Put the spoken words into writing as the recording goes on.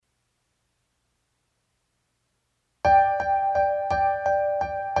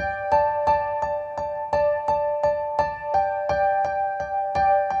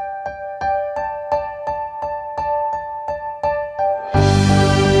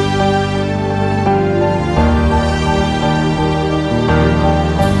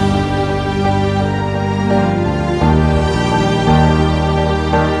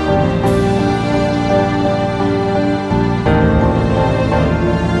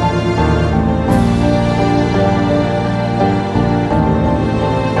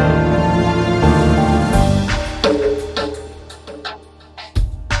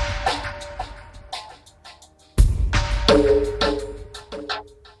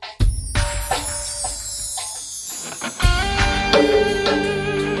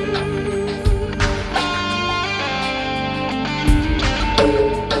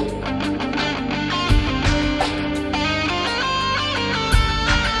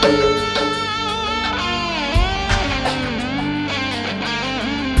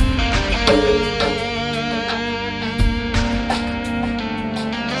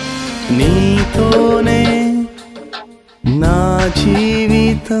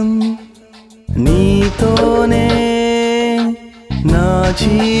జీవితం నీతోనే నా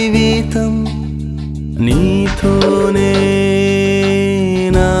జీవితం నీతోనే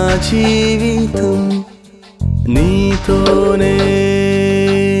నా జీవితం నీతోనే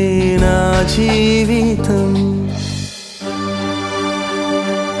నా జీవితం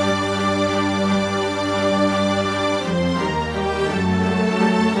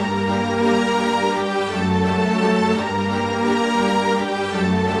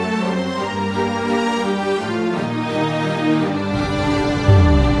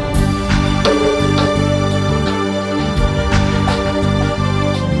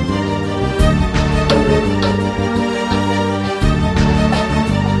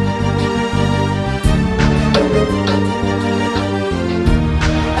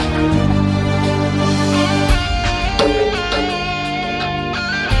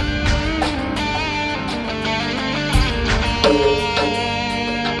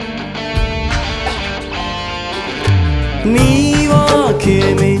నీ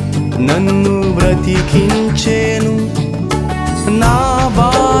వాక్యమే నన్ను బ్రతికించేను నా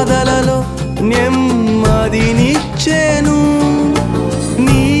బాధలలో నెమ్మదినిచ్చేను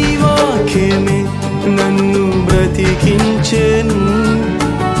నీ వాక్యమే నన్ను బ్రతికించేను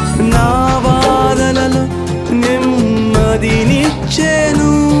నా బాధలలో నెమ్మదినిచ్చేను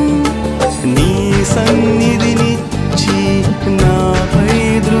నీ సన్నిధినిచ్చి నాపై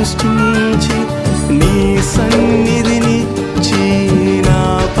దృష్టించి నీ సన్నిధినిచ్చి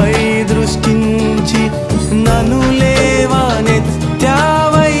నాపై దృష్టించి నన్ను లేవనెత్తావయ్యా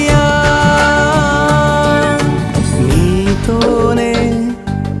నీతోనే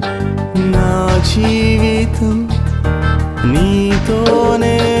నా జీవితం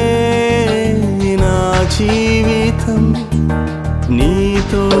నీతోనే నా జీవితం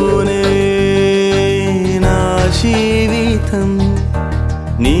నీతోనే నా జీవితం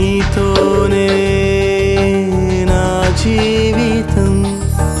నీతోనే నా జీవితం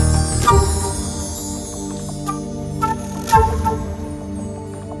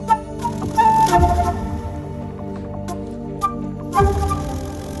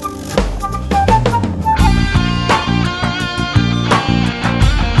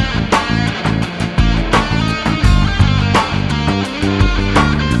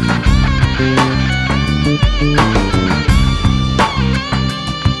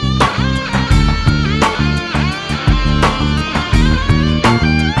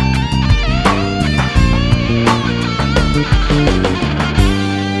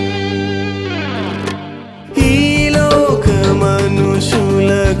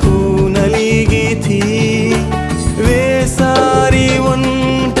మనుషులకు నలిగితి వేసారి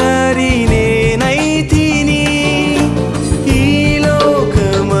ఒంటరి నేనైతిని ఈ లోక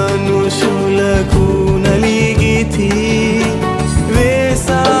మనుషులకు నలిగితి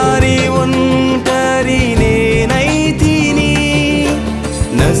వేసారి ఒంటరి నేనైతిని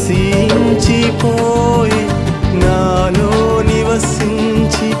నశించిపోయి నాలో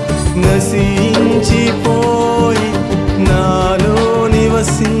నివసించి నశించిపోయి నాలో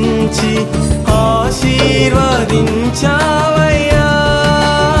నివసించి ఆశీర్వదించావయ్యా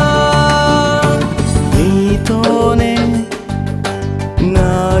నీతోనే నా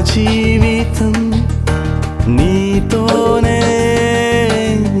జీవితం నీతోనే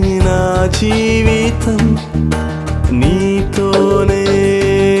నా జీవితం నీతోనే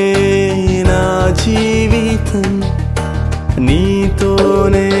నా జీవితం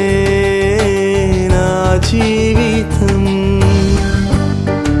నీతోనే నా జీవితం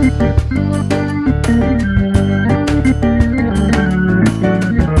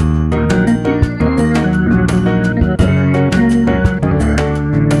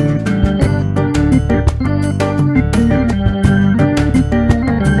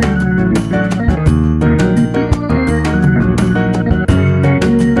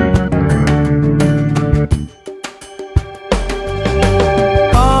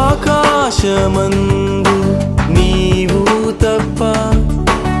ఆకాశమందు నీవు తప్ప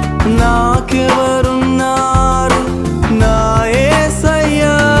నాకెవరున్నారు నా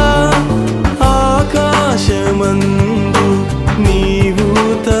యేసయ్యా ఆకాశమందు నీవు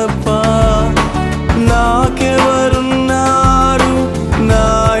తప్ప నాకెవరున్నారు నా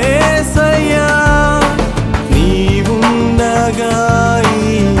యేసయ్యా నీవుండగా ఈ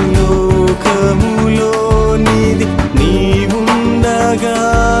లోకములోనిది నీవుండగా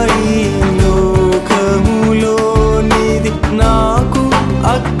నాకు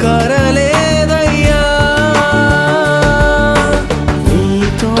అక్కరలేదయ్యా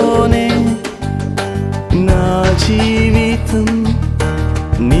నీతోనే నా జీవితం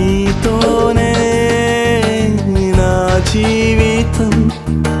నీతోనే నా జీవితం జీవితం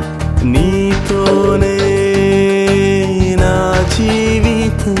నీతోనే నా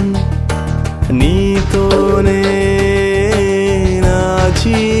జీవితం నీతోనే